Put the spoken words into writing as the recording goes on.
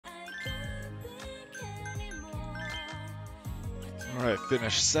Alright,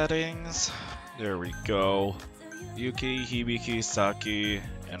 finish settings. There we go. Yuki, Hibiki, Saki,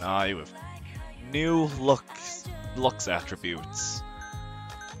 and I with new looks attributes.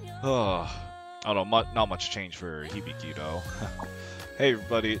 Oh, I don't know, not much change for Hibiki though. Hey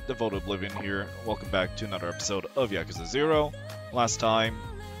everybody, DevotedOblivion here. Welcome back to another episode of Yakuza 0. Last time,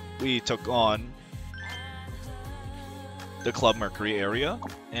 we took on the Club Mercury area,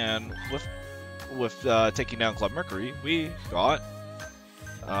 and with taking down Club Mercury, we got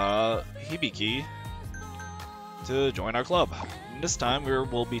Hibiki to join our club. And this time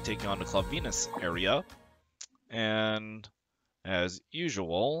we'll be taking on the Club Venus area, and as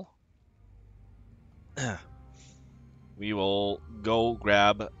usual, we will go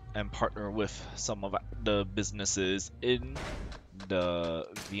grab and partner with some of the businesses in the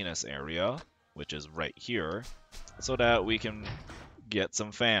Venus area, which is right here, so that we can get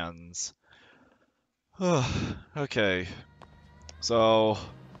some fans. Okay, so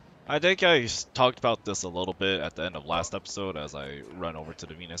I think I talked about this a little bit at the end of last episode as I run over to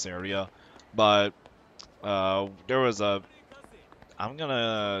the Venus area, but there was a...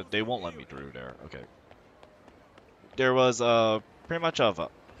 they won't let me through there, okay. There was pretty much of a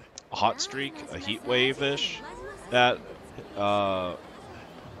hot streak, a heat wave-ish, that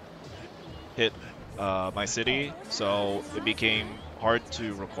hit my city, so it became hard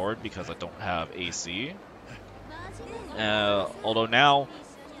to record because I don't have AC. Although now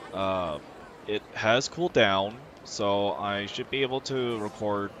it has cooled down, so I should be able to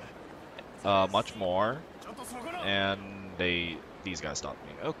record much more. And these guys stopped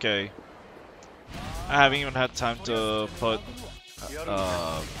me. Okay. I haven't even had time to put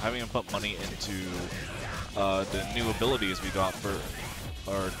money into the new abilities we got for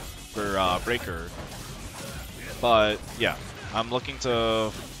Breaker. But yeah, I'm looking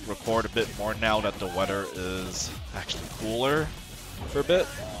to record a bit more now that the weather is actually cooler for a bit.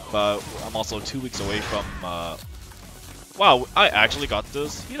 But I'm also 2 weeks away from wow, I actually got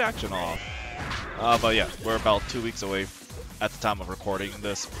this heat action off. But yeah, we're about 2 weeks away at the time of recording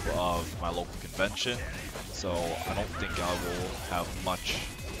this of my local convention, so I don't think I will have much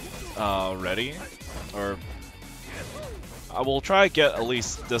ready, or I will try to get at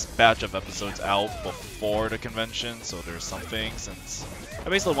least this batch of episodes out before the convention, so there's something, since I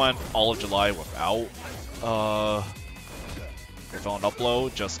basically went all of July without an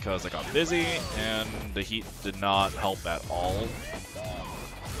upload just because I got busy and the heat did not help at all.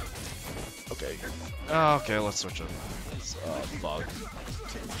 Okay, okay, let's switch it. Bug.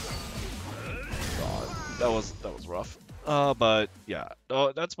 God, that was rough. But yeah,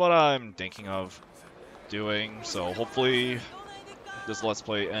 that's what I'm thinking of doing. So hopefully this Let's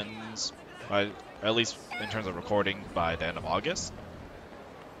Play ends by, at least in terms of recording, by the end of August.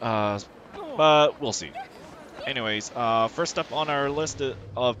 But we'll see. Anyways, first up on our list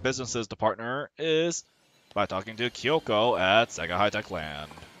of businesses to partner is by talking to Kyoko at Sega High-Tech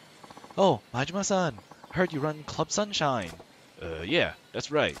Land. Oh, Majima-san, heard you run Club Sunshine. Yeah, that's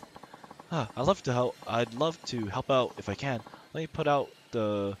right. I'd love to help out if I can. Let me put out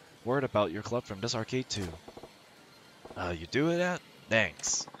the word about your club from this arcade too. You do it?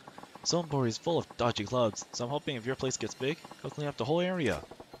 Thanks. Sonbori is full of dodgy clubs, so I'm hoping if your place gets big, he'll clean up the whole area.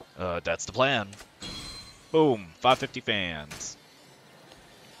 That's the plan. Boom, 550 fans.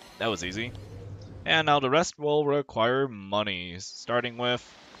 That was easy. And now the rest will require money, starting with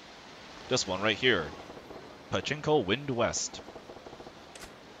this one right here. Pachinko Wind West.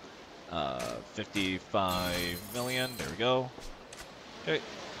 55 million, there we go. Okay,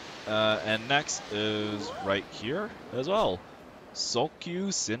 and next is right here as well.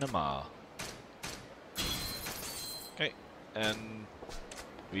 Sokyu Cinema. Okay, and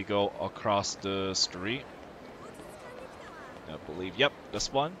we go across the street. I believe, yep,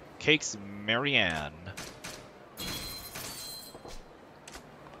 this one. Cakes Marianne.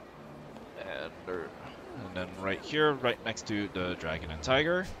 And then right here, right next to the Dragon and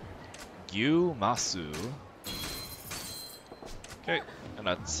Tiger, Gyu Masu. Okay, and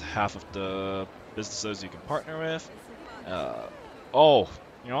that's half of the businesses you can partner with. Oh,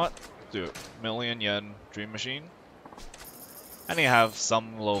 you know what? Do it. Million Yen Dream Machine. I need to have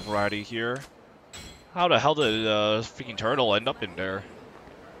some little variety here. How the hell did freaking turtle end up in there?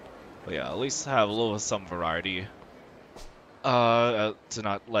 But yeah, at least have a little some variety. To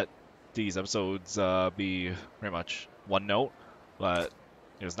not let these episodes be pretty much one note. But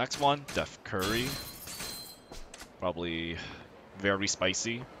here's the next one, Def Curry. Probably very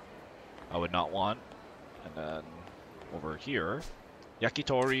spicy. I would not want. And then over here,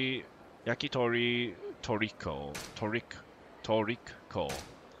 Yakitori Toriko.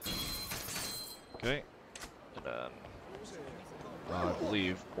 Okay. And then I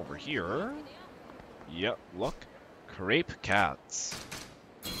believe over here. Yep, look. Crepe cats.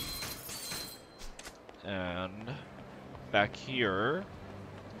 And back here,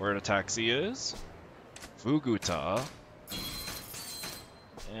 where the taxi is, Fuguta.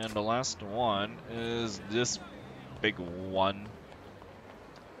 And the last one is this big one.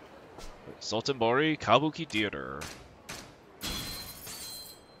 Sultanbori Kabuki Theater.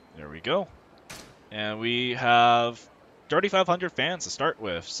 There we go. And we have 3,500 fans to start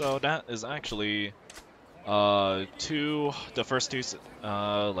with, so that is actually the first two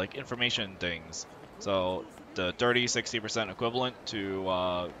like information things. So the 30-60% equivalent to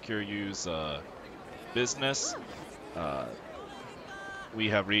Kiryu's business. We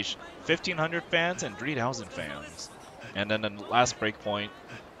have reached 1,500 fans and 3,000 fans. And then the last breakpoint,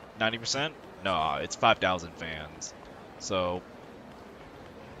 90%? No, it's 5,000 fans. So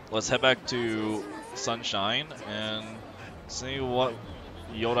let's head back to Sunshine and see what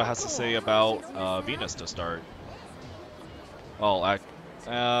Yoda has to say about Venus to start. Well,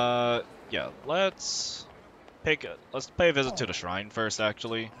 yeah, let's pay a visit to the shrine first,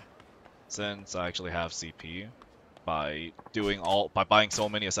 actually, since I actually have CP by buying so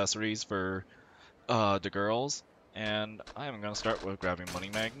many accessories for the girls. And I am gonna start with grabbing money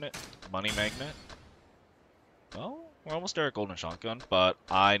magnet. Well, we're almost there at golden shotgun, but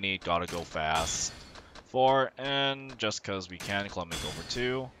I gotta go fast and just cause we can, club makeover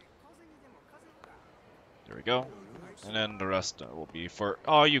 2. There we go. And then the rest will be for...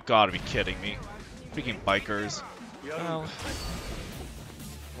 Oh, you gotta be kidding me. Freaking bikers.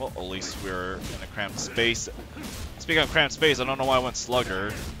 Well, at least we're in a cramped space. Speaking of cramped space, I don't know why I went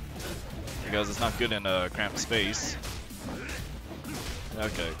slugger. Because it's not good in a cramped space.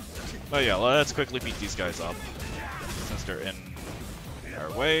 Okay. But yeah, let's quickly beat these guys up. Since they're in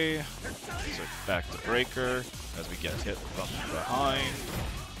our way. So back to breaker as we get hit from behind.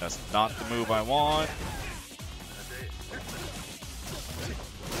 That's not the move I want.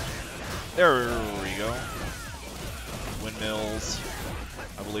 There we go. Windmills.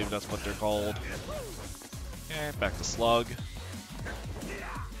 I believe that's what they're called. Okay, back to slug.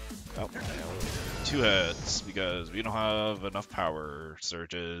 Oh, 2 heads because we don't have enough power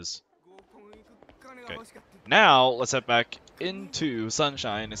surges. Okay, now let's head back into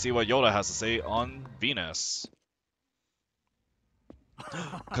Sunshine and see what Yoda has to say on Venus.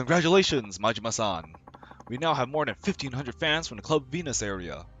 Congratulations, Majima-san. We now have more than 1,500 fans from the Club Venus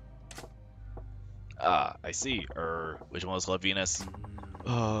area. Ah, I see. Which one was Club Venus?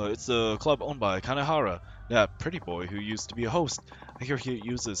 It's a club owned by Kanehara, that pretty boy who used to be a host. I hear he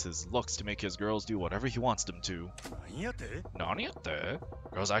uses his looks to make his girls do whatever he wants them to. Naniate?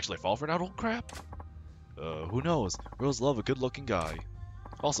 Girls actually fall for that old crap? Who knows? Girls love a good-looking guy.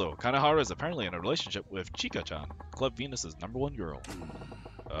 Also, Kanehara is apparently in a relationship with Chika-chan, Club Venus's #1 girl.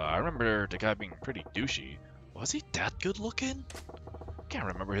 I remember the guy being pretty douchey. Was he that good-looking? Can't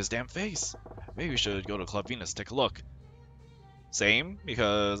remember his damn face. Maybe we should go to Club Venus to take a look. Same,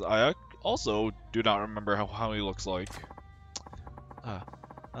 because I also do not remember how he looks like.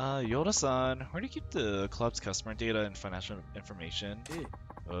 Yoda-san, where do you keep the club's customer data and financial information?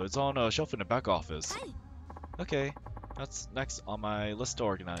 It's on a shelf in the back office. Okay, that's next on my list to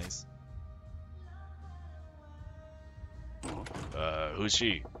organize. Who's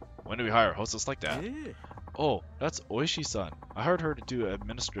she? When do we hire a hostess like that? Oh, that's Oishi-san. I hired her to do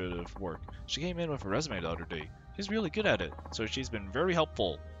administrative work. She came in with a resume the other day. She's really good at it, so she's been very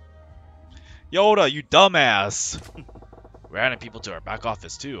helpful. Yoda, you dumbass! We're adding people to our back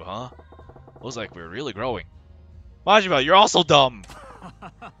office too, huh? Looks like we're really growing. Majima, you're also dumb!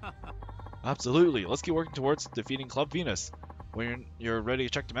 Absolutely, let's keep working towards defeating Club Venus. When you're ready to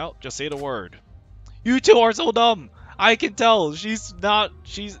check them out, just say the word. You two are so dumb! I can tell, she's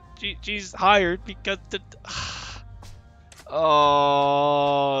hired because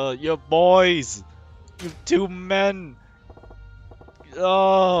oh, you boys! You 2 men!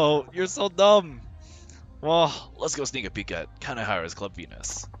 Oh, you're so dumb! Well, let's go sneak a peek at Kanehara's Club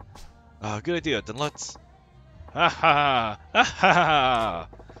Venus. Good idea, then let's... Ha ha ha ha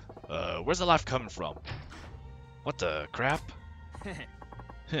ha! Where's the laugh coming from? What the crap?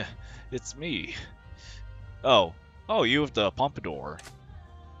 It's me. Oh, you with the pompadour.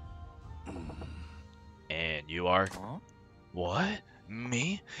 And you are... Huh? What?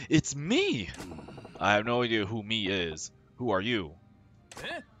 Me? It's me! I have no idea who me is. Who are you?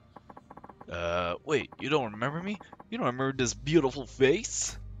 Wait, you don't remember me? You don't remember this beautiful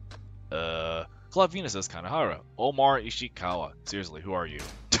face? Club Venus is Kanehara. Omar Ishikawa. Seriously, who are you?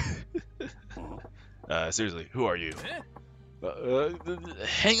 Seriously, who are you?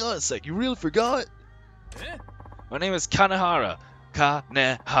 Hang on a sec, you really forgot? My name is Kanehara.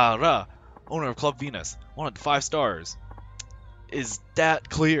 Kanehara, owner of Club Venus, wanted 5 stars. Is that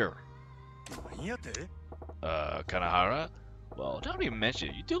clear? Kanehara? Well, now that you mention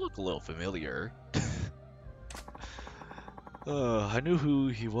it, you do look a little familiar. I knew who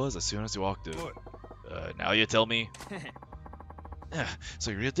he was as soon as he walked in. Now you tell me?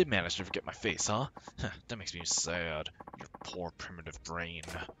 So you really did manage to forget my face, huh? That makes me sad. Your poor primitive brain.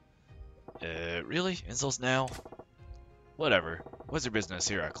 Really? Insults now? Whatever. What's your business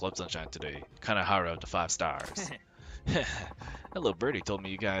here at Club Sunshine today? Kanehara to 5 stars. That little birdie told me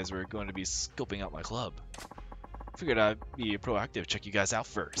you guys were going to be scoping out my club. Figured I'd be proactive, check you guys out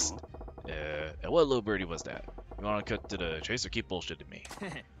first. And what little birdie was that? You want to cut to the chase or keep bullshitting me?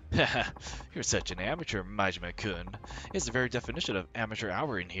 You're such an amateur, Majima-kun. It's the very definition of amateur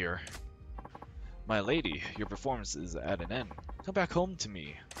hour in here. My lady, your performance is at an end. Come back home to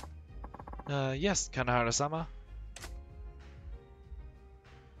me. Yes, Kanehara-sama?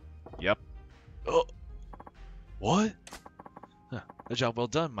 Yep. Oh! What? A job well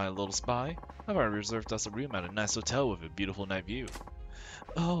done, my little spy. I've already reserved us a room at a nice hotel with a beautiful night view.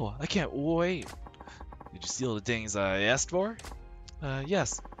 Oh, I can't wait. Did you see all the things I asked for?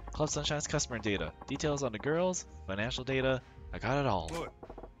 Yes. Club Sunshine's customer data. Details on the girls, financial data. I got it all.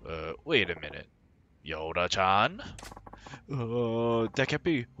 Wait a minute. Yoda-chan? That can't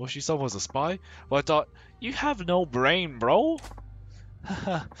be. What she saw was a spy? Well, I thought, you have no brain, bro.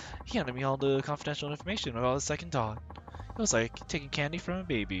 He handed me all the confidential information about his second thought. It was like taking candy from a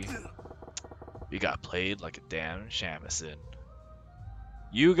baby. You got played like a damn shamisen.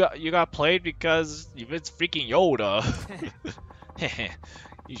 You got played because it's freaking Yoda.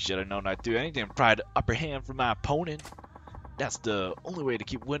 You should have known I'd do anything to pry the upper hand from my opponent. That's the only way to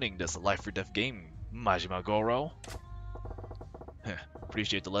keep winning this life or death game, Majima Goro.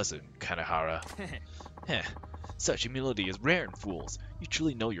 Appreciate the lesson, Kanehara. Such humility is rare in fools. You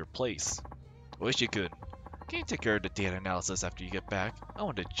truly know your place. Wish you could. Can you take care of the data analysis after you get back? I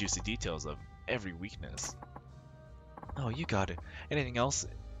want the juicy details of every weakness. Oh, you got it. Anything else?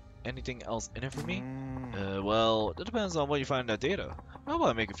 Anything else in it for me? Well, it depends on what you find in that data. How about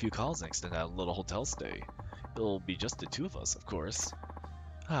I make a few calls and extend that little hotel stay? It'll be just the 2 of us, of course.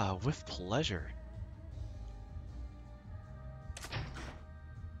 Ah, with pleasure.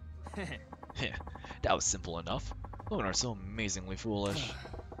 That was simple enough. Women are so amazingly foolish.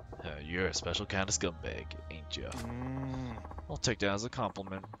 You're a special kind of scumbag, ain't ya? I'll take that as a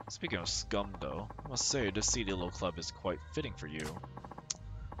compliment. Speaking of scum, though, I must say this seedy little club is quite fitting for you.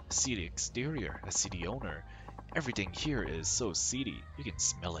 A seedy exterior, a seedy owner. Everything here is so seedy, you can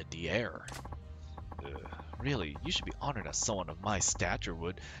smell it in the air. Really, you should be honored as someone of my stature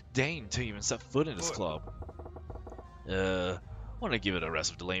would deign to even set foot in this club. Want to give it a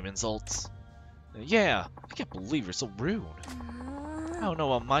rest with the lame insults? Yeah, I can't believe you're so rude. I don't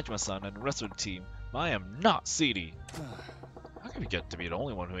know about Majima-san and the rest of the team, but I am not seedy. How can we get to be the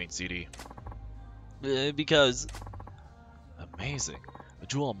only one who ain't seedy? Because... Amazing. A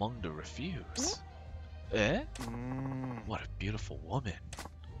jewel among the refuse. Eh? What a beautiful woman.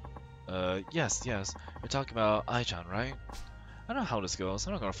 Yes. You're talking about Ai-chan, right? I know how this goes.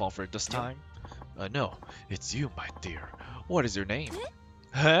 I'm not gonna fall for it this time. No. It's you, my dear. What is your name?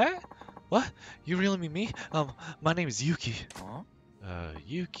 Huh? What? You really mean me? My name is Yuki.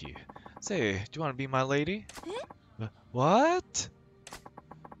 Yuki. Say, do you want to be my lady? What?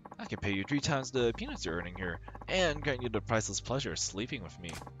 I can pay you 3 times the peanuts you're earning here, and grant you the priceless pleasure of sleeping with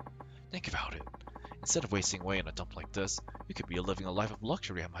me. Think about it. Instead of wasting away in a dump like this, you could be living a life of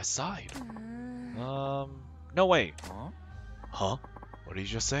luxury at my side. No way. Huh? What did you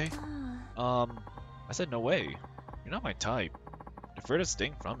just say? I said no way. You're not my type. The furthest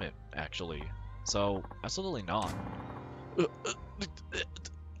thing from it, actually. So, absolutely not.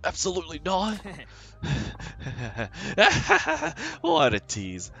 Absolutely not? What a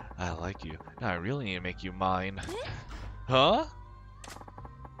tease. I like you. Now I really need to make you mine. Huh?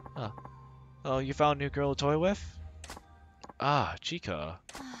 Oh, you found a new girl to toy with? Ah, Chica.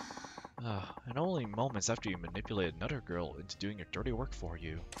 And only moments after you manipulated another girl into doing your dirty work for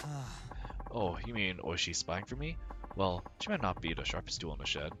you. Oh, you mean, was she spying for me? Well, she might not be the sharpest tool in the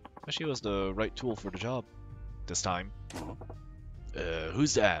shed, but she was the right tool for the job. This time.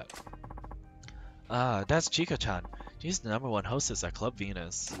 Who's that? That's Chica-chan. She's the #1 hostess at Club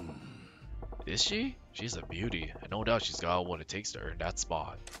Venus. Is she? She's a beauty, and no doubt she's got what it takes to earn that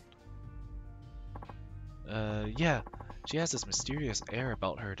spot. Yeah. She has this mysterious air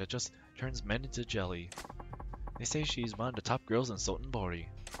about her that just turns men into jelly. They say she's one of the top girls in Sotenbori.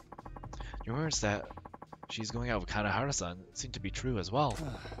 The rumors that she's going out with Kanehara-san seem to be true as well.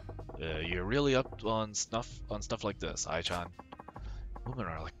 You're really up on stuff like this, Ai-chan. Women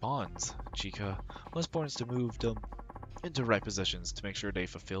are like pawns, Chica. What's important is to move them into right positions to make sure they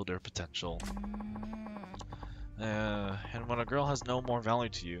fulfill their potential. And when a girl has no more value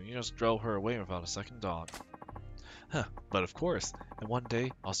to you, you just throw her away without a second thought. Huh, but of course, and one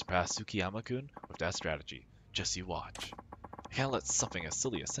day I'll surpass Tsukiyama-kun with that strategy. Just you watch. I can't let something as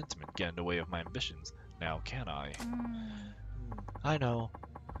silly as sentiment get in the way of my ambitions, now can I? I know.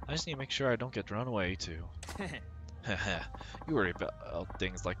 I just need to make sure I don't get drawn away, too. You worry about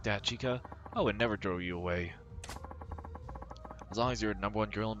things like that, Chica. I would never throw you away. As long as you're the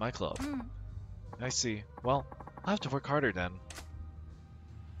 #1 girl in my club. I see. Well, I'll have to work harder then.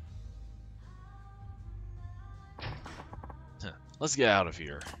 Let's get out of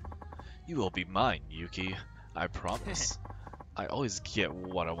here. You will be mine, Yuki. I promise. I always get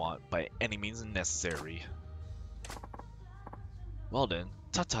what I want by any means necessary. Well then,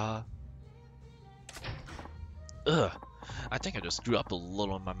 ta-ta. Ugh, I think I just threw up a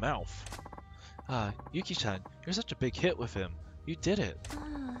little in my mouth. Yuki-chan, you're such a big hit with him. You did it.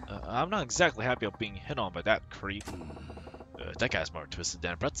 I'm not exactly happy about being hit on by that creep. That guy's more twisted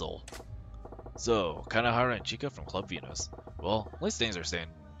than a pretzel. So, Kanahara and Chica from Club Venus. Well, at least things are staying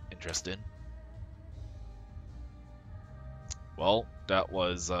interesting. Well, that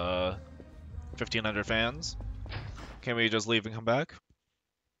was 1,500 fans. Can we just leave and come back?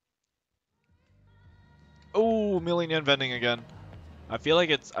 Oh, million yen vending again. I feel like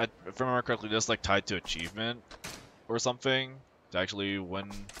it's, if I remember correctly, just like tied to achievement or something to actually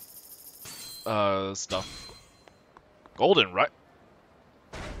win stuff. Golden, right?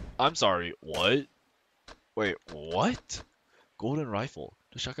 I'm sorry, what? Wait, what? Golden rifle.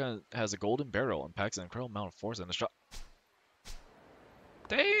 The shotgun has a golden barrel and packs an incredible amount of force in the shot.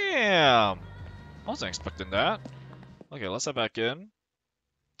 Damn! I wasn't expecting that. Okay, let's head back in.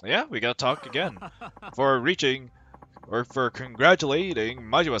 Yeah, we gotta talk again. For congratulating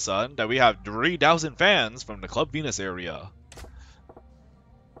Majima-san that we have 3,000 fans from the Club Venus area.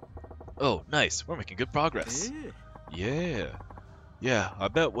 Oh, nice. We're making good progress. Yeah. Yeah, I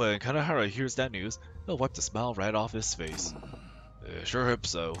bet when Kanahara hears that news, he'll wipe the smile right off his face. Sure hope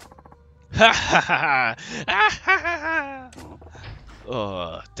so. Ha ha ha! Ha ha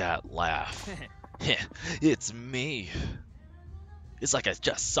ha! That laugh. It's me. It's like I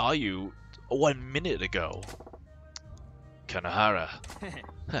just saw you 1 minute ago. Kanahara.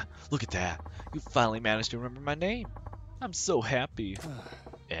 Look at that. You finally managed to remember my name. I'm so happy.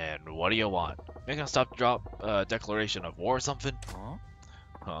 And what do you want? You gonna stop drop declaration of war or something?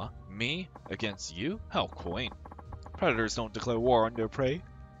 Huh? Me? Against you? How quaint. Predators don't declare war on their prey.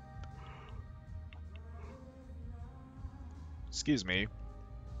 Excuse me.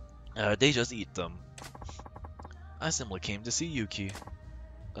 They just eat them. I simply came to see Yuki.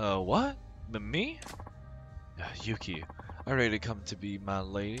 What? Me? Yuki, are you ready to come to be my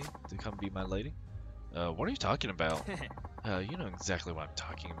lady? What are you talking about? You know exactly what I'm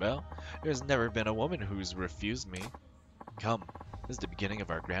talking about. There's never been a woman who's refused me. Come, this is the beginning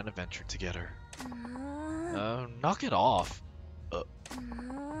of our grand adventure together. Knock it off.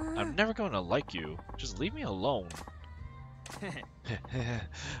 I'm never going to like you. Just leave me alone.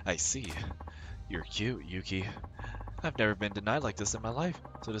 I see. You're cute, Yuki. I've never been denied like this in my life,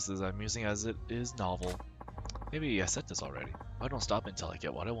 so this is as amusing as it is novel. Maybe I said this already, but I don't stop until I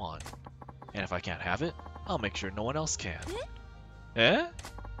get what I want. And if I can't have it, I'll make sure no one else can. Eh?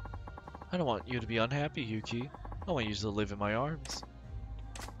 I don't want you to be unhappy, Yuki. I want you to live in my arms.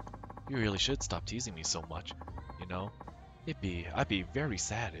 You really should stop teasing me so much. You know, I'd be very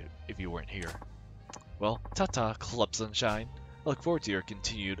sad if you weren't here. Well, ta-ta, Club Sunshine. I look forward to your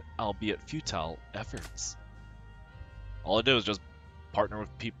continued, albeit futile, efforts. All I do is just partner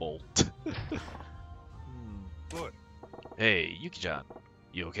with people. What? Hey, Yuki-chan.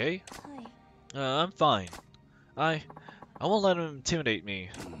 You okay? I'm fine. I won't let him intimidate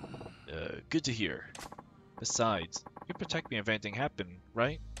me. Good to hear. Besides, you protect me if anything happened,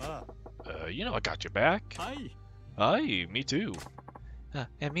 right? You know I got your back. Aye, me too.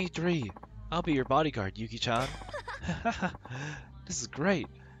 And me three. I'll be your bodyguard, Yuki-chan. This is great.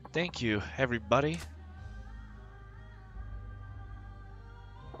 Thank you, everybody.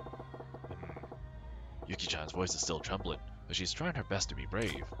 Yuki-chan's voice is still trembling, but she's trying her best to be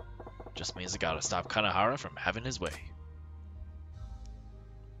brave. Just means I gotta stop Kanahara from having his way.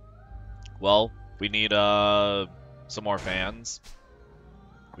 Well, we need some more fans.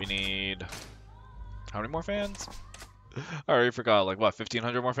 We need how many more fans? I already forgot. Like what?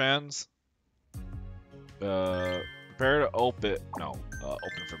 1,500 more fans? Prepare to open. No.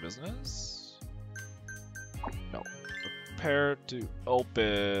 Open for business. No. Prepare to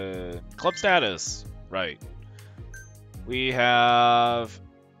open club status. Right. we have...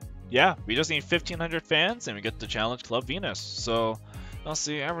 Yeah, we just need 1,500 fans and we get to challenge Club Venus. So, I'll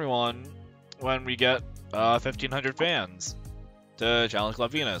see everyone when we get 1,500 fans to challenge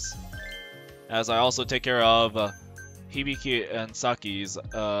Club Venus. As I also take care of Hibiki and Saki's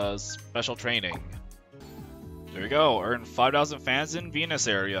special training. There we go, earn 5,000 fans in Venus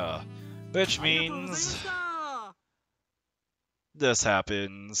area. Which means... this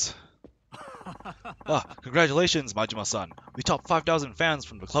happens. Congratulations, Majima-san. We topped 5,000 fans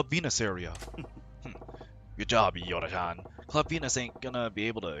from the Club Venus area. Good job, Yoda-chan. Club Venus ain't gonna be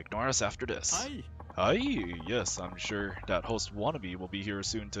able to ignore us after this. Hi. Yes, I'm sure that host Wannabe will be here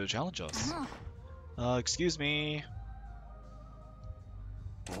soon to challenge us. Excuse me.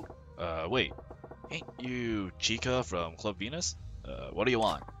 Wait. Ain't you Chika from Club Venus? What do you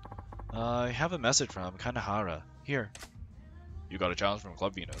want? I have a message from Kanehara. Here. You got a challenge from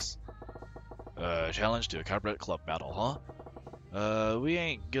Club Venus. Challenge to a cabaret club battle, huh? We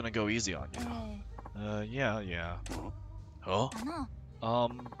ain't gonna go easy on you. Yeah. Huh?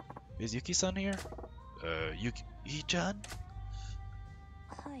 Is Yuki-san here? Yuki-chan?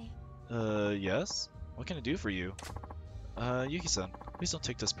 Yes? What can I do for you? Yuki-san, please don't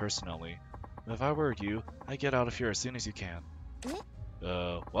take this personally. If I were you, I'd get out of here as soon as you can.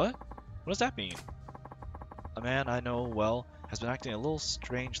 What? What does that mean? A man I know well has been acting a little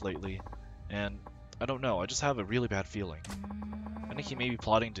strange lately, and I don't know, I just have a really bad feeling. I think he may be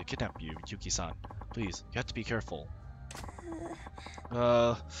plotting to kidnap you, Yuki-san. Please, you have to be careful.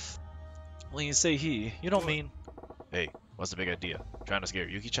 When you say he, you don't mean... Hey, what's the big idea? Trying to scare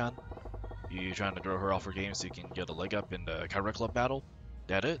Yuki-chan? You trying to throw her off her game so you can get a leg up in the cabaret club battle?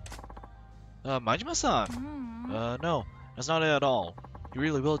 That it? Majima-san! No, that's not it at all. He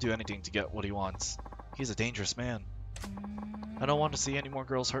really will do anything to get what he wants. He's a dangerous man. I don't want to see any more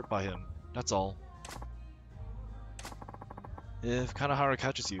girls hurt by him, that's all. If Kanehara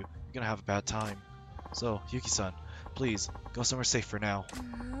catches you, you're gonna have a bad time. So, Yuki-san, please, go somewhere safe for now.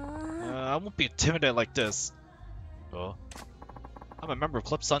 I won't be intimidated like this. Oh? I'm a member of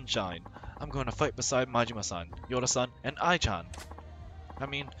Club Sunshine. I'm going to fight beside Majima-san, Yoda-san, and Ai-chan. I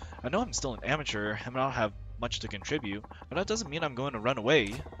mean, I know I'm still an amateur and I don't have much to contribute, but that doesn't mean I'm going to run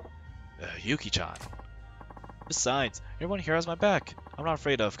away. Yuki-chan. Besides, everyone here has my back. I'm not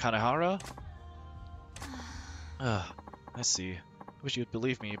afraid of Kanehara. I see. I wish you'd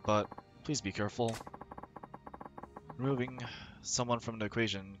believe me, but please be careful. Removing someone from the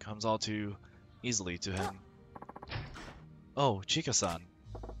equation comes all too easily to him. Oh, Chika-san.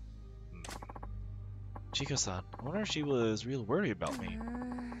 Chika-san, I wonder if she was real worried about me.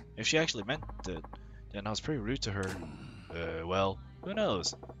 If she actually meant it, then I was pretty rude to her. Well, who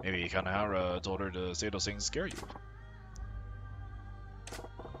knows? Maybe Kanehara told her to say those things to scare you.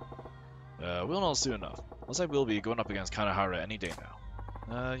 We'll know soon enough. Looks like we'll be going up against Kanehara any day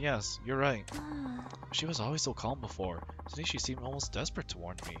now. Yes, you're right. She was always so calm before. Today she seemed almost desperate to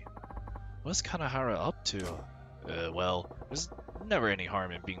warn me. What's Kanehara up to? Well, there's never any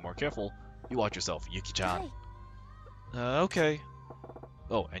harm in being more careful. You watch yourself, Yuki-chan. Okay.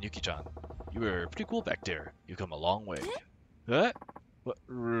 Oh, and Yuki-chan, you were pretty cool back there. You've come a long way. What? What?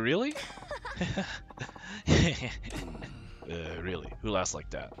 Really? Really? Who laughs like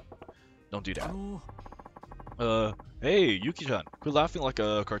that? Don't do that. Hey, Yuki-chan, quit laughing like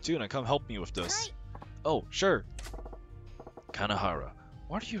a cartoon and come help me with this. Oh, sure. Kanehara,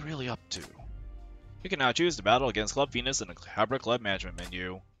 what are you really up to? You can now choose to battle against Club Venus in the Cabaret Club management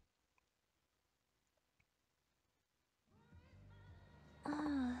menu.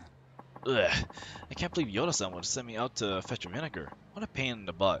 Ugh, I can't believe Yoda-san would send me out to fetch vinegar. What a pain in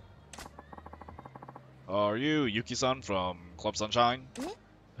the butt. Are you Yuki-san from Club Sunshine?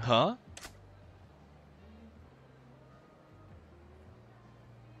 Huh?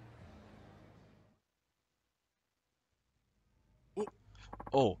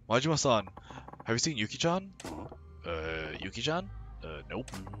 Oh, Majima-san. Have you seen Yuki-chan? Yuki-chan? Nope.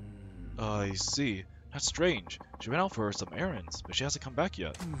 I see. That's strange. She went out for some errands, but she hasn't come back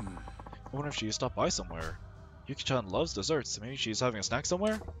yet. I wonder if she stopped by somewhere. Yuki-chan loves desserts, so maybe she's having a snack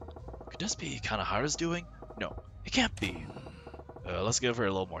somewhere? Could this be Kanehara's doing? No, it can't be. Let's give her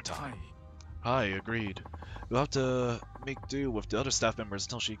a little more time. Hi, agreed. We'll have to make do with the other staff members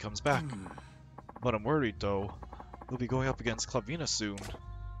until she comes back. But I'm worried, though. We'll be going up against Club Venus soon.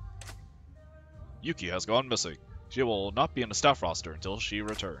 Yuki has gone missing. She will not be in the staff roster until she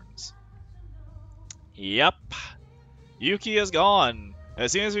returns. Yep. Yuki is gone.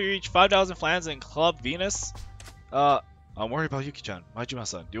 As soon as we reach 5,000 fans in Club Venus, I'm worried about Yuki-chan.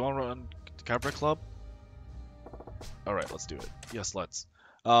 Majima-san, do you want to run the Cabaret Club? Alright, let's do it. Yes, let's.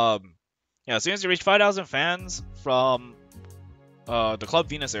 Yeah, as soon as you reach 5,000 fans from the Club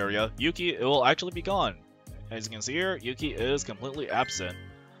Venus area, Yuki it will actually be gone. As you can see here, Yuki is completely absent.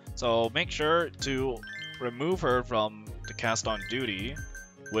 So make sure to remove her from the cast on duty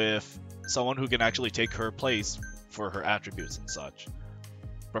with someone who can actually take her place for her attributes and such.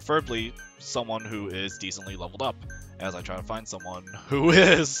 Preferably someone who is decently leveled up, as I try to find someone who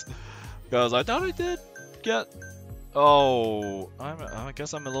is. Because I thought I did get... Oh, I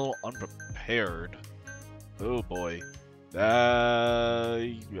guess I'm a little unprepared. Oh boy.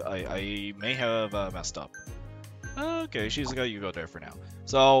 I may have messed up. Okay, she's got you go there for now.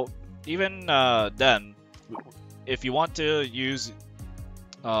 So, even then, if you want to use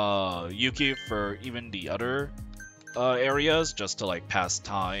Yuki for even the other areas, just to like pass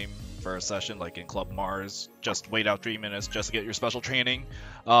time for a session, like in Club Mars, just wait out 3 minutes just to get your special training,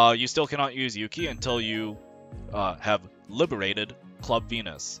 you still cannot use Yuki until you have liberated Club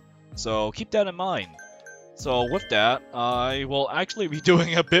Venus. So keep that in mind. So with that, I will actually be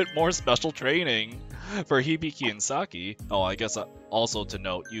doing a bit more special training for Hibiki and Saki. Oh, I guess also to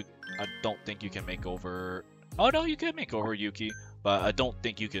note, I don't think you can make over... Oh no, you can make over Yuki, but I don't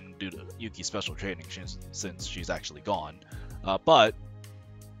think you can do the Yuki special training since she's actually gone. But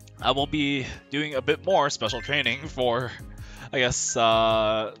I will be doing a bit more special training for, I guess,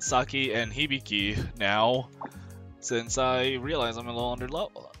 Saki and Hibiki now, since I realize I'm a little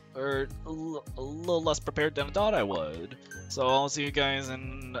underleveled. Or a little less prepared than I thought I would. So I'll see you guys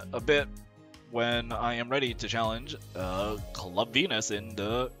in a bit when I am ready to challenge Club Venus in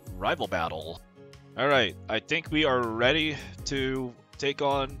the rival battle. Alright, I think we are ready to take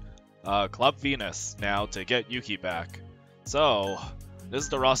on Club Venus now to get Yuki back. So, this is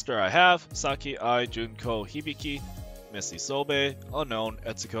the roster I have: Saki, Ai, Junko, Hibiki, Missy Sobe, Unknown,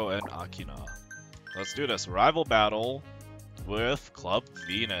 Etsuko, and Akina. Let's do this rival battle with Club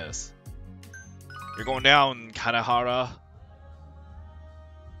Venus. You're going down, Kanehara.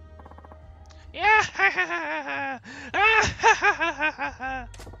 Yeah.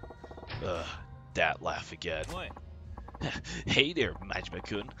 That laugh again. Hey there,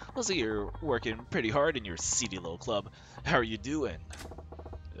 Majima-kun. I see you're working pretty hard in your seedy little club. How are you doing?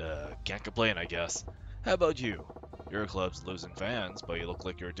 Can't complain, I guess. How about you? Your club's losing fans, but you look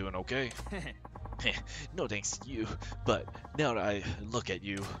like you're doing okay. No thanks to you, but now that I look at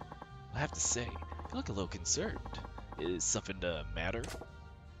you, I have to say, you look a little concerned. Is something the matter?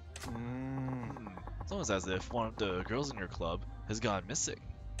 It's almost as if one of the girls in your club has gone missing.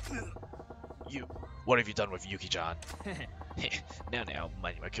 What have you done with Yuki-chan? Now,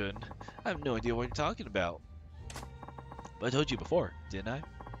 Majima-kun, I have no idea what you're talking about. But I told you before, didn't I?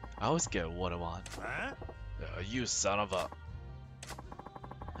 I always get what I want. You son of a...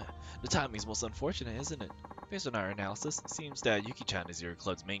 The timing's most unfortunate, isn't it? Based on our analysis, it seems that Yuki-chan is your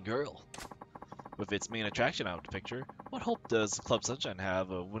club's main girl. With its main attraction out of the picture, what hope does Club Sunshine have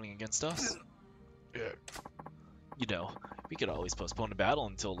of winning against us? You know, we could always postpone the battle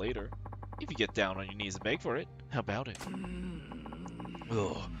until later. If you get down on your knees and beg for it, how about it?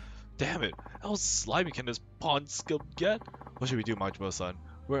 Ugh, damn it, how slimy can this pawn scum get? What should we do, Majima-san?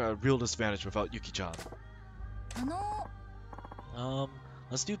 We're at a real disadvantage without Yuki-chan.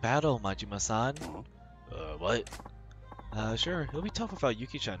 Let's do battle, Majima-san. What? Sure, it'll be tough without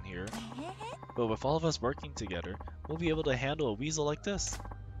Yuki-chan here. But with all of us working together, we'll be able to handle a weasel like this.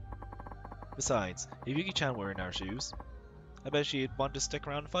 Besides, if Yuki-chan were in our shoes, I bet she'd want to stick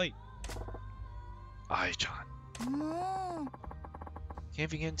around and fight. Ai-chan.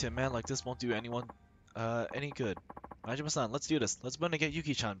 Caving into a man like this won't do anyone any good. Majima-san, let's do this. Let's run to get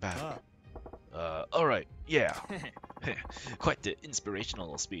Yuki-chan back. Alright, yeah. Quite the inspirational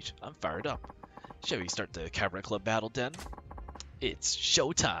little speech. I'm fired up. Shall we start the Cabaret Club battle then? It's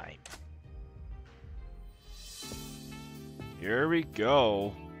showtime. Here we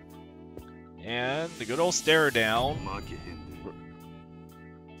go. And the good old stare down.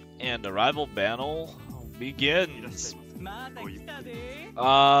 And the rival battle begins.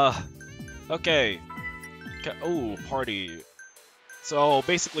 Okay. Oh, party. So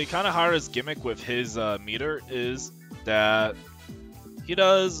basically, Kanehara's gimmick with his meter is that he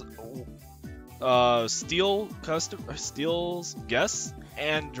does steals guests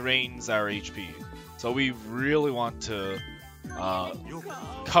and drains our HP. So we really want to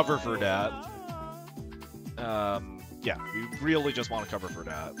cover for that. Yeah, we really just want to cover for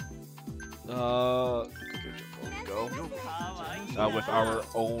that. With our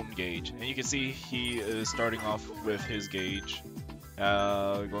own gauge, and you can see he is starting off with his gauge.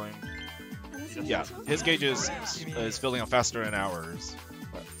 Yeah, his gauge is filling up faster than ours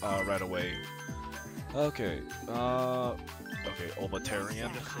right away. Okay, Okay,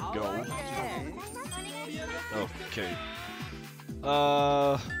 Ovatarian, go. Okay.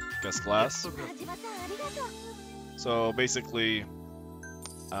 Guest class. So basically,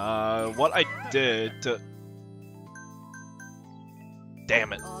 what I did to...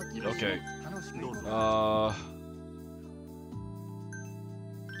 Damn it. Okay.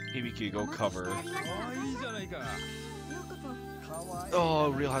 Hibiki, go cover.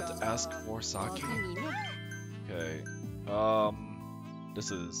 Oh, we'll have to ask for Saki. Okay.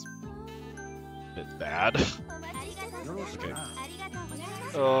 This is a bit bad. Okay.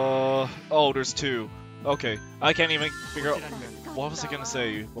 Oh, there's two. Okay, I can't even figure out what was I gonna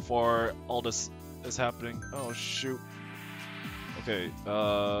say before all this is happening. Oh shoot. Okay,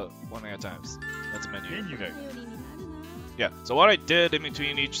 one at a time. That's a menu. Okay. Yeah, so what I did in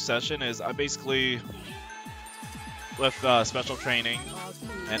between each session is I basically, with special training,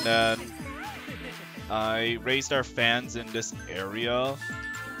 and then I raised our fans in this area,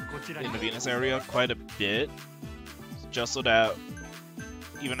 in the Venus area, quite a bit, just so that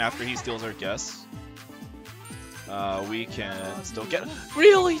even after he steals our guests, we can still get...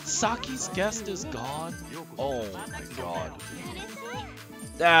 Really? Saki's guest is gone? Oh my god.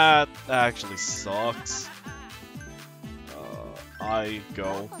 That actually sucks. I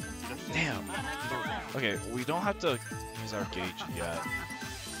go. Damn. Okay, we don't have to use our gauge yet.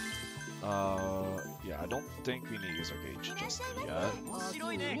 Yeah, I don't think we need to use our gauge just yet.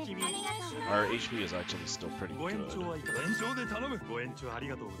 Our HP is actually still pretty good.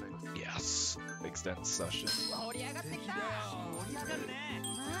 Yes! Extend session.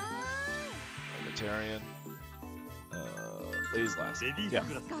 Vegetarian. Ladies last. Yeah.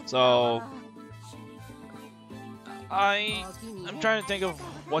 So... I'm trying to think of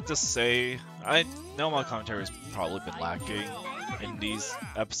what to say. I know my commentary has probably been lacking in these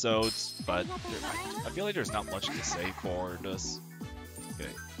episodes, but I feel like there's not much to say for this.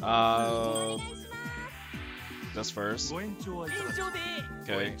 Okay. This first.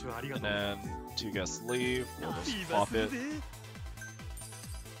 Okay. And then two guests leave. We'll just pop it.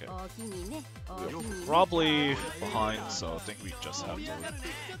 Okay. We're probably behind, so I think we just have to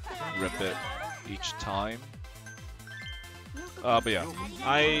rip it each time. But yeah,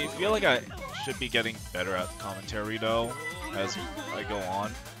 I feel like I should be getting better at commentary though, as I go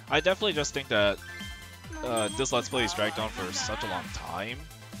on. I definitely just think that this Let's Play is dragged on for such a long time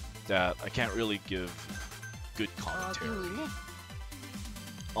that I can't really give good commentary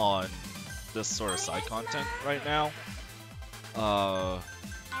on this sort of side content right now.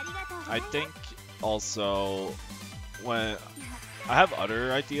 I think also when I have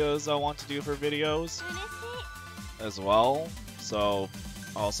other ideas I want to do for videos as well, so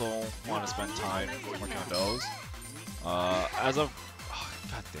I also want to spend time working on those. As of... Oh,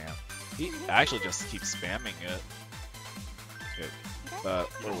 god damn. He actually just keeps spamming it. Okay, but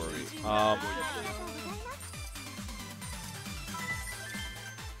where were we?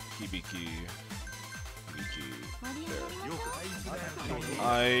 Hibiki. There.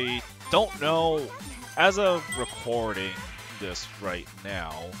 I don't know, as of recording this right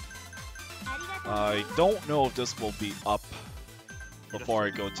now, I don't know if this will be up before I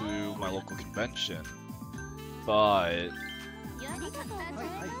go to my local convention, but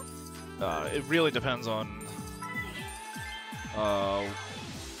it really depends on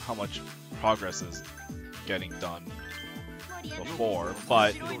how much progress is getting done before.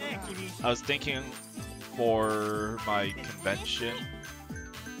 But I was thinking for my convention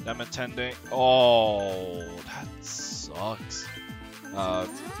that I'm attending. Oh, that sucks.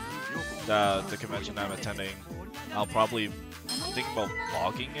 The convention I'm attending, I'll probably think about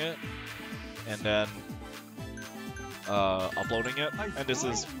vlogging it and then uploading it. And this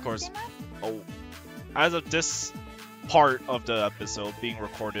is, of course, as of this part of the episode being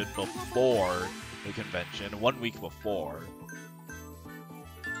recorded before the convention, 1 week before.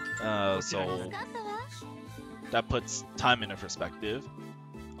 So that puts time into perspective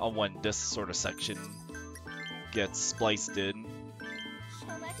on when this sort of section gets spliced in.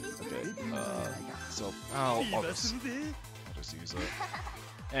 Okay, so I'll just use it.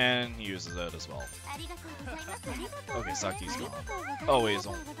 And he uses it as well. Okay, Saki's gone. Oh wait,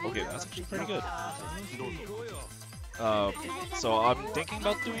 okay, that's actually pretty good. So I'm thinking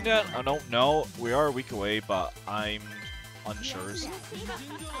about doing that. I don't know. We are a week away, but I'm unsure.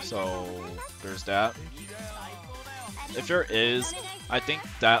 So there's that. If there is, I think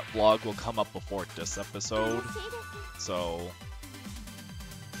that vlog will come up before this episode. So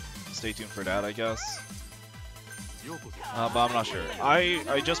stay tuned for that, I guess. But I'm not sure.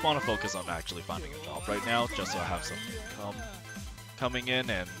 I just want to focus on actually finding a job right now, just so I have some income coming in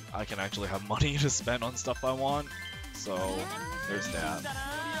and I can actually have money to spend on stuff I want. So there's that.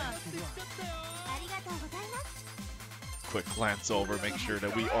 Quick glance over, make sure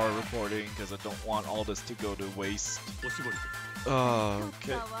that we are recording because I don't want all this to go to waste.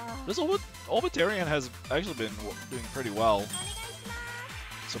 Okay. This Obitarian has actually been doing pretty well.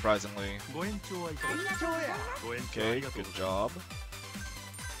 Surprisingly. Okay, good job.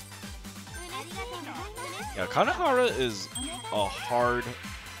 Yeah, Kanahara is a hard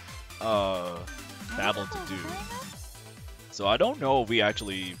battle to do. So I don't know if we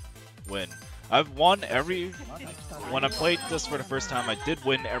actually win. I've won every... When I played this for the first time, I did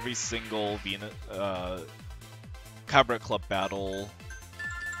win every single Cabaret Club battle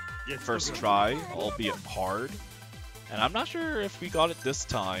first try, albeit hard. And I'm not sure if we got it this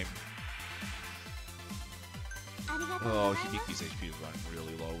time. Oh, Hibiki's HP is running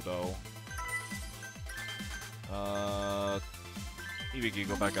really low though. Hibiki,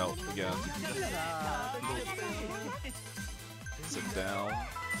 go back out again. Sit down.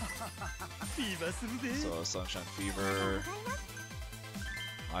 So, Sunshine Fever.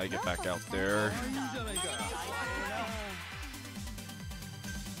 I get back out there.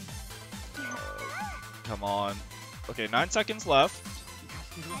 Come on. Okay, 9 seconds left.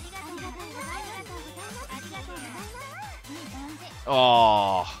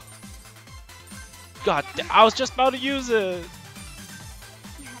 Oh. God, I was just about to use it.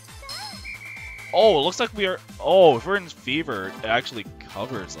 Oh, it looks like we are... Oh, if we're in Fever, it actually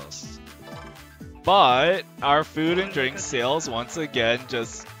covers us. But our food and drink sales once again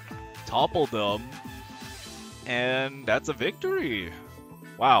just toppled them. And that's a victory.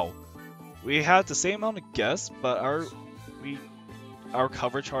 Wow. We had the same amount of guests, but our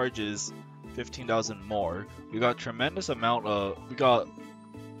cover charge is 15,000 more. We got tremendous amount of... We got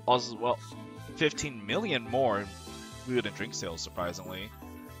also, well, 15 million more in food and drink sales, surprisingly.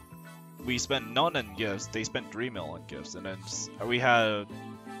 We spent none on gifts, they spent 3 mil on gifts, and then we had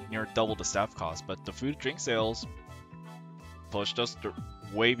near double the staff cost, but the food drink sales pushed us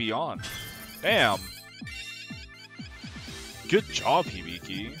way beyond. Damn! Good job,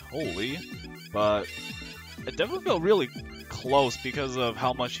 Hibiki. Holy. But it definitely felt really close because of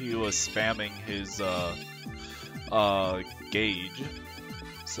how much he was spamming his gauge.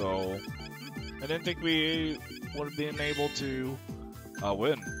 So I didn't think we would have been able to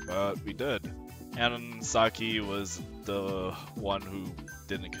win, but we did. And Saki was the one who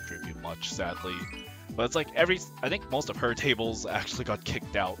didn't contribute much, sadly. But it's like I think most of her tables actually got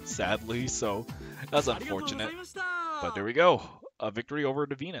kicked out, sadly, so that's unfortunate. But there we go, a victory over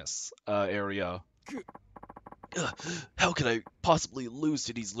the Venus area. How could I possibly lose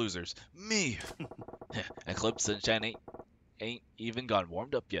to these losers? Me! Eclipse Sunshine ain't even got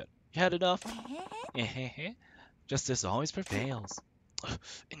warmed up yet. You had enough? Justice always prevails.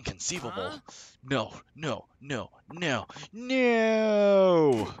 Inconceivable. No, no, no, no,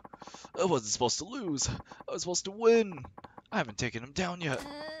 no! I wasn't supposed to lose. I was supposed to win. I haven't taken him down yet.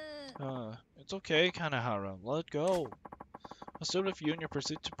 It's okay, Kanahara. Let it go. I'll still with you in your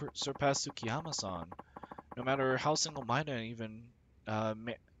pursuit to surpass Tsukiyama-san. No matter how single-minded and even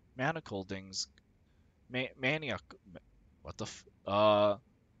manacled things... What the f...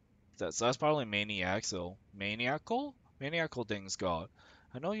 that's probably maniacal. Maniacal? Maniacal things, God.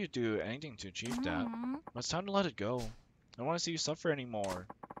 I know you'd do anything to achieve that, but it's time to let it go. I don't want to see you suffer anymore.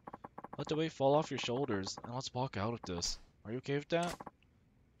 Let the weight fall off your shoulders, and let's walk out of this. Are you okay with that?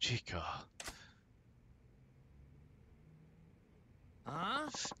 Chica.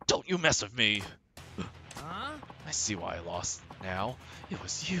 Don't you mess with me! I see why I lost now. It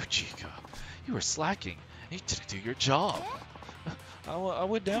was you, Chica. You were slacking, and you didn't do your job. I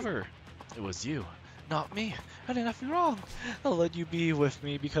would never. It was you, not me. I did nothing wrong. I let you be with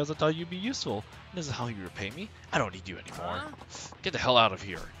me because I thought you'd be useful. This is how you repay me? I don't need you anymore. Get the hell out of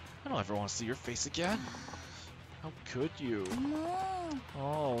here. I don't ever want to see your face again. How could you?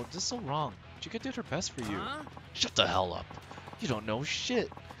 Oh, this is so wrong. Chica did her best for you. Shut the hell up. You don't know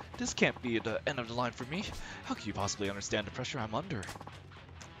shit. This can't be the end of the line for me. How can you possibly understand the pressure I'm under?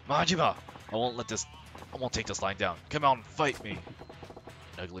 Majima! I won't take this line down. Come out and fight me.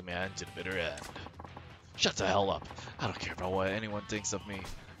 An ugly man to the bitter end. Shut the hell up. I don't care about what anyone thinks of me.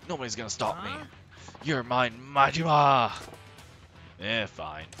 Nobody's gonna stop me. You're mine, Majima!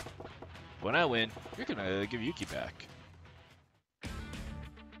 Fine. When I win, you're gonna give Yuki back.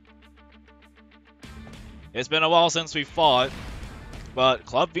 It's been a while since we fought, but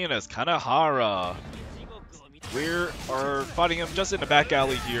Club Venus, Kanahara. We are fighting him just in the back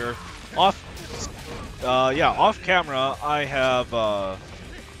alley here. Off camera, I have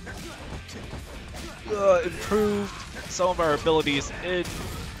improved some of our abilities in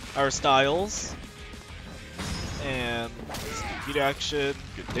our styles. and heat action,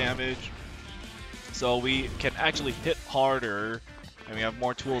 good damage. So we can actually hit harder, and we have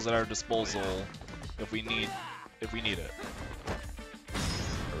more tools at our disposal if we need it. There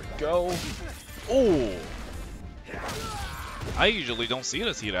we go. Oh! I usually don't see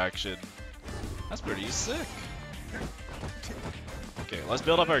this heat action. That's pretty sick. Okay, let's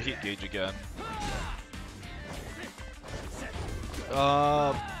build up our heat gauge again.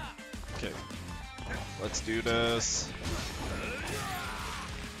 Okay. Let's do this.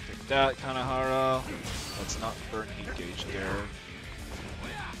 Take that, Kanahara. Let's not burn heat gauge there.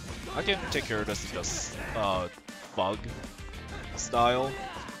 I can take care of this in just bug style.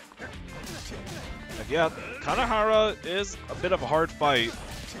 And yeah, Kanahara is a bit of a hard fight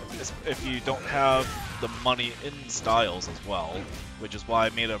if you don't have the money in styles as well, which is why I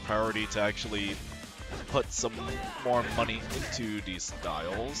made it a priority to actually put some more money into these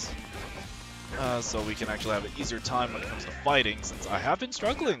styles, so we can actually have an easier time when it comes to fighting, since I have been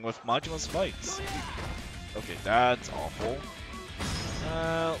struggling with Majima's fights. Okay, that's awful.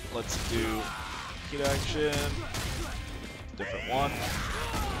 Let's do heat action, different one.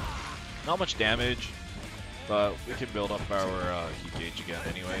 Not much damage, but we can build up our heat gauge again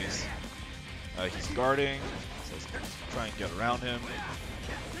anyways. He's guarding, so let's try and get around him.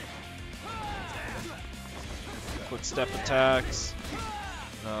 Quick step attacks.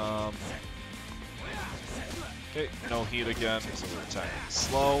 Okay, no heat again, so we're attacking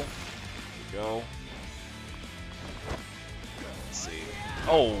slow. There we go. Let's see.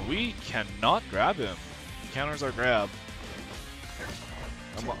 Oh, we cannot grab him. He counters our grab.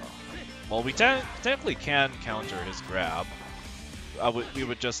 Well, we technically can counter his grab. We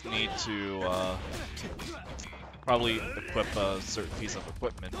would just need to probably equip a certain piece of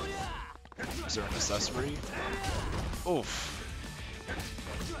equipment, a certain accessory. Oof.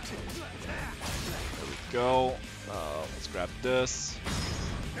 There we go. Let's grab this.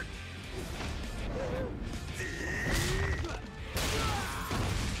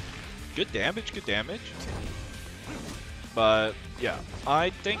 Good damage, good damage. But yeah,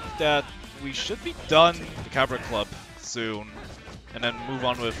 I think that we should be done the Cabra Club soon, and then move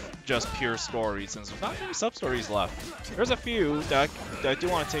on with just pure story, since there's not many sub-stories left. There's a few that I do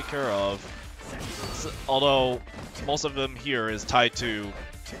want to take care of, although most of them here is tied to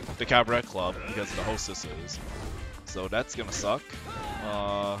the Cabaret Club because of the hostesses. So that's gonna suck.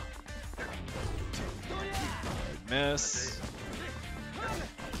 Miss.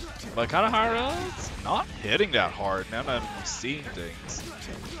 But Kanahara's not hitting that hard now that I'm seeing things.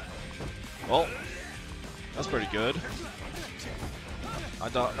 Well, that's pretty good. I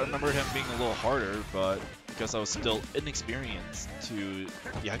remember him being a little harder, but because I was still inexperienced to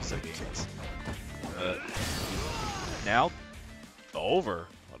Yakuza games. Now, over.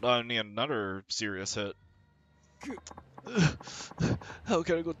 I need another serious hit. How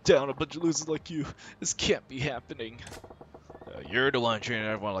can I go down a bunch of losers like you? This can't be happening. You're the one treating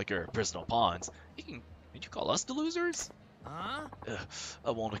everyone like your personal pawns. Did you call us the losers? Huh?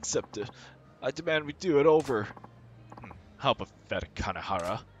 I won't accept it. I demand we do it over. How pathetic,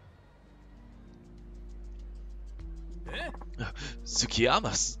 Kanahara.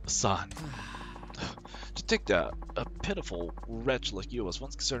 Tsukiyama-san. To think that a pitiful wretch like you was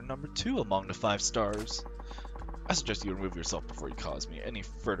once considered number 2 among the 5 stars. I suggest you remove yourself before you cause me any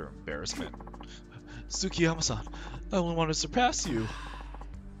further embarrassment. Tsukiyama-san, I only want to surpass you.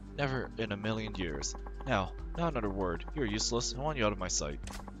 Never in a million years. Now, not another word. You're useless. I want you out of my sight.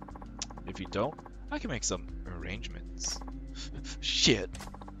 If you don't, I can make some arrangements. Shit.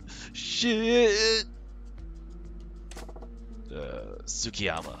 Shit.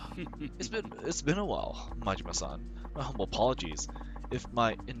 Tsukiyama. It's been a while, Majima-san. My humble apologies if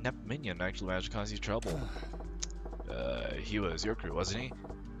my inept minion actually managed to cause you trouble. He was your crew, wasn't he?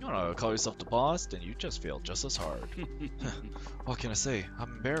 You wanna call yourself the boss, then you just failed just as hard. What can I say?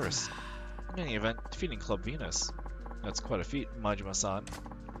 I'm embarrassed. In any event, defeating Club Venus. That's quite a feat, Majima-san.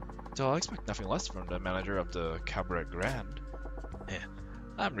 So I'll expect nothing less from the manager of the Cabaret Grand.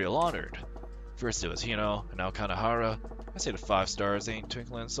 I'm real honored. First it was Hino, and now Kanahara. I say the 5 stars ain't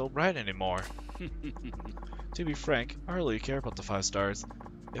twinkling so bright anymore. To be frank, I hardly care about the 5 stars.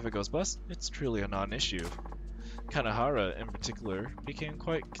 If it goes bust, it's truly a non-issue. Kanahara, in particular, became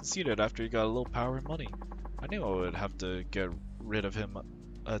quite conceited after he got a little power and money. I knew I would have to get rid of him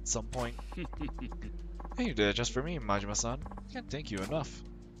at some point. Hey, you did it just for me, Majima-san. I can't thank you enough.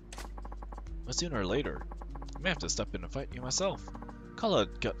 But sooner or later, I may have to step in and fight you myself. Call it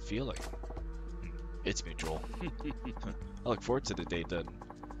a gut feeling. It's mutual. I look forward to the day then,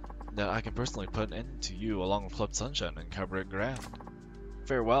 that I can personally put an end to you along with Club Sunshine and Cabaret Grand.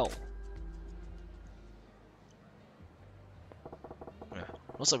 Farewell.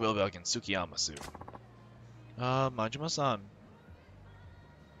 Most likely we'll be back in Tsukiyama soon. Majima-san.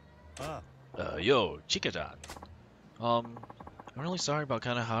 Yo, Chika-chan. I'm really sorry about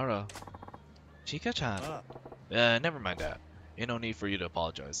Kanehara. Chika-chan. Never mind that. Ain't no need for you to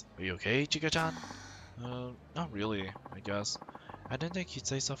apologize. Are you okay, Chika-chan? Not really, I guess. I didn't think he'd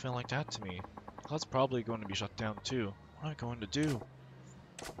say something like that to me. Cloud's probably going to be shut down too. What am I going to do?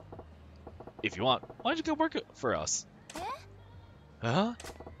 If you want, why don't you go work for us? Huh?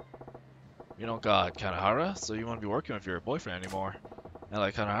 You don't got Kanehara, so you won't be working with your boyfriend anymore. And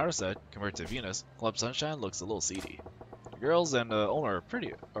like Kanehara said, compared to Venus, Club Sunshine looks a little seedy. The girls and the owner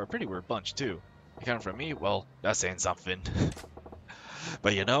are a pretty weird bunch too. Accounting for me, well, that's saying something.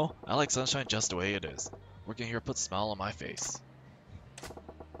 But you know, I like Sunshine just the way it is. Working here puts a smile on my face.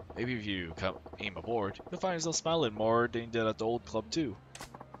 Maybe if you aim aboard, you'll find yourself smiling more than you did at the old club too.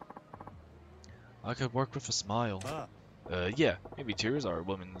 I could work with a smile. Yeah, maybe tears are a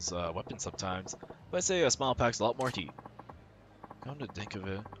woman's weapon sometimes, but I'd say a smile packs a lot more heat. Come to think of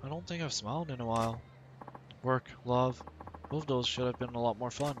it, I don't think I've smiled in a while. Work, love, both of those should have been a lot more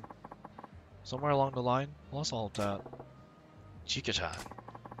fun. Somewhere along the line, I lost all of that. Chika-chan.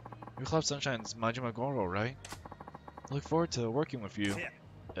 Your Club Sunshine's Majima Goro, right? I look forward to working with you.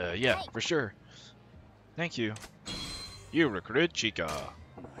 Yeah, for sure. Thank you. You recruited Chika.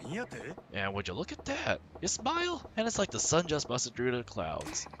 And would you look at that? You smile, and it's like the sun just busted through the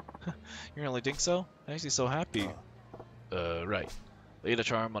clouds. You really think so? That makes me so happy. Right. Lay the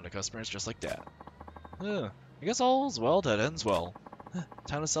charm on the customers just like that. I guess all's well that ends well.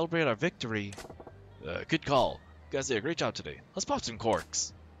 Time to celebrate our victory. Good call. You guys did a great job today. Let's pop some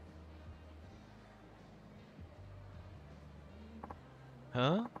corks.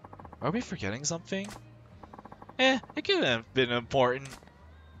 Huh? Are we forgetting something? It couldn't have been important.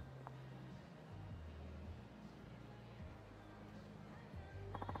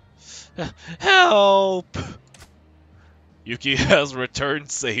 Help! Yuki has returned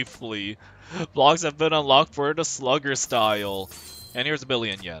safely. Blocks have been unlocked for the slugger style. And here's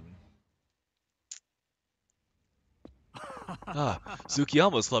 $1,000,000 yen.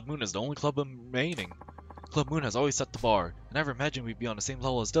 Tsukiyama's Club Moon is the only club remaining. Club Moon has always set the bar. I never imagined we'd be on the same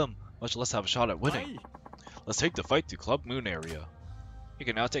level as them, much less have a shot at winning. Let's take the fight to Club Moon area. You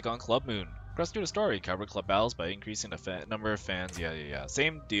can now take on Club Moon. Progress through the story, cover club battles by increasing the number of fans. Yeah.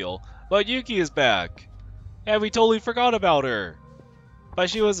 Same deal. But Yuki is back. And we totally forgot about her. But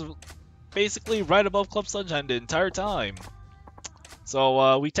she was basically right above Club Sunshine the entire time.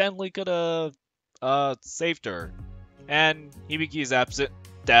 So we technically could have saved her. And Hibiki is absent.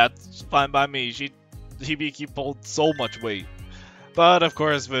 That's fine by me. Hibiki pulled so much weight. But of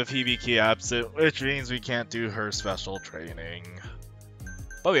course with Hibiki absent, which means we can't do her special training.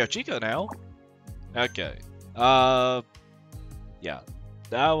 But we have Chika now. Okay. Yeah.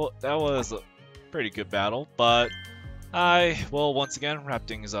 That was a pretty good battle, but I will once again wrap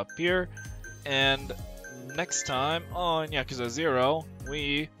things up here. And next time on Yakuza 0,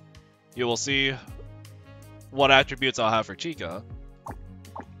 you will see what attributes I'll have for Chika.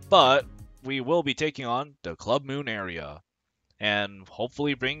 But we will be taking on the Club Moon area. And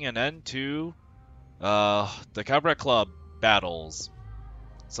hopefully bring an end to the Cabaret Club battles.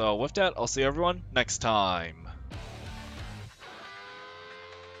 So with that, I'll see everyone next time.